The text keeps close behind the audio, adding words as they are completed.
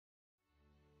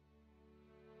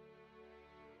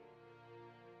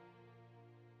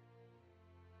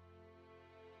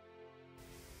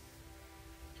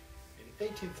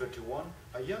1831,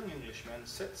 a young Englishman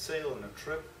set sail on a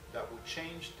trip that would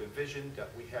change the vision that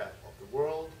we had of the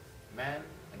world, man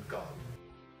and God.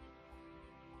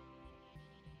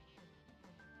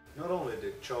 Not only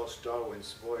did Charles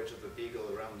Darwin's Voyage of the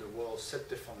Beagle around the world set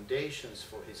the foundations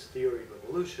for his theory of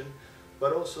evolution,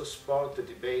 but also sparked the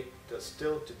debate that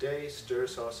still today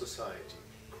stirs our society: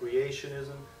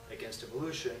 creationism against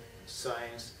evolution and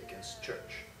science against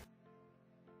church.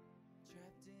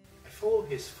 I follow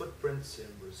his footprints in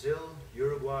Brazil,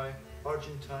 Uruguay,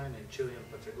 Argentine and Chilean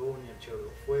Patagonia, Tierra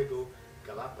del Fuego,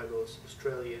 Galapagos,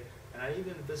 Australia, and I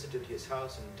even visited his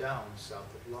house in Down,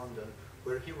 south of London,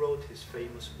 where he wrote his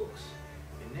famous books.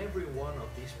 In every one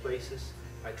of these places,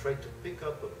 I tried to pick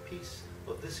up a piece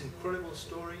of this incredible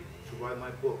story to write my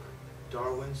book,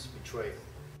 Darwin's Betrayal.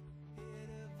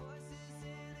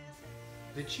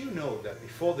 Did you know that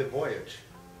before the voyage,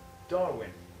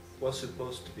 Darwin was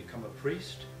supposed to become a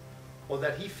priest? Or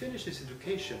that he finished his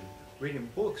education reading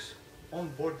books on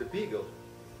board the Beagle?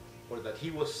 Or that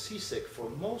he was seasick for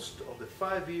most of the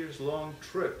 5 years long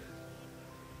trip?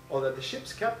 Or that the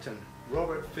ship's captain,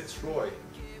 Robert Fitzroy,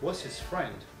 was his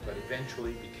friend but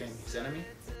eventually became his enemy?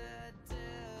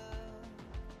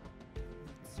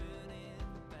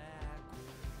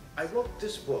 I wrote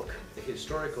this book, a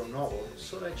historical novel,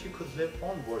 so that you could live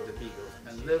on board the Beagle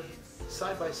and live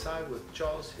side by side with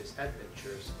Charles his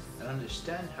adventures and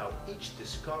understand how each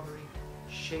discovery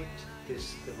shaped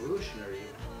his evolutionary,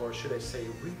 or should I say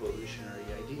revolutionary,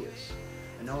 ideas,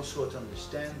 and also to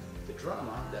understand the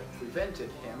drama that prevented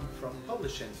him from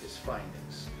publishing his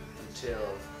findings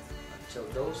until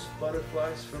those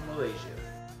butterflies from Malaysia.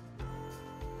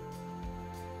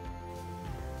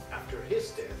 After his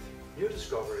death, new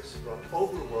discoveries brought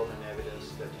overwhelming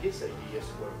evidence that his ideas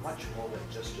were much more than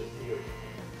just a theory.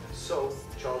 And so,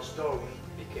 Charles Darwin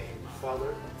became the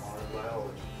father of modern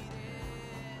biology.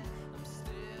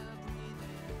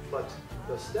 But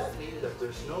does that mean that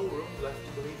there's no room left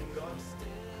to believe in God?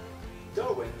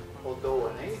 Darwin, although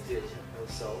an atheist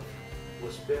himself,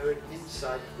 was buried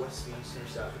inside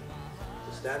Westminster's Abbey.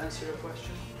 Does that answer your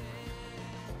question?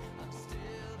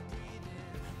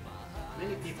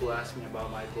 Many people ask me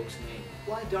about my book's name.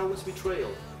 Why Darwin's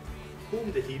Betrayal?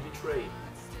 Whom did he betray?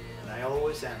 And I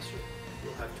always answer,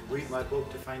 you'll have to read my book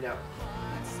to find out.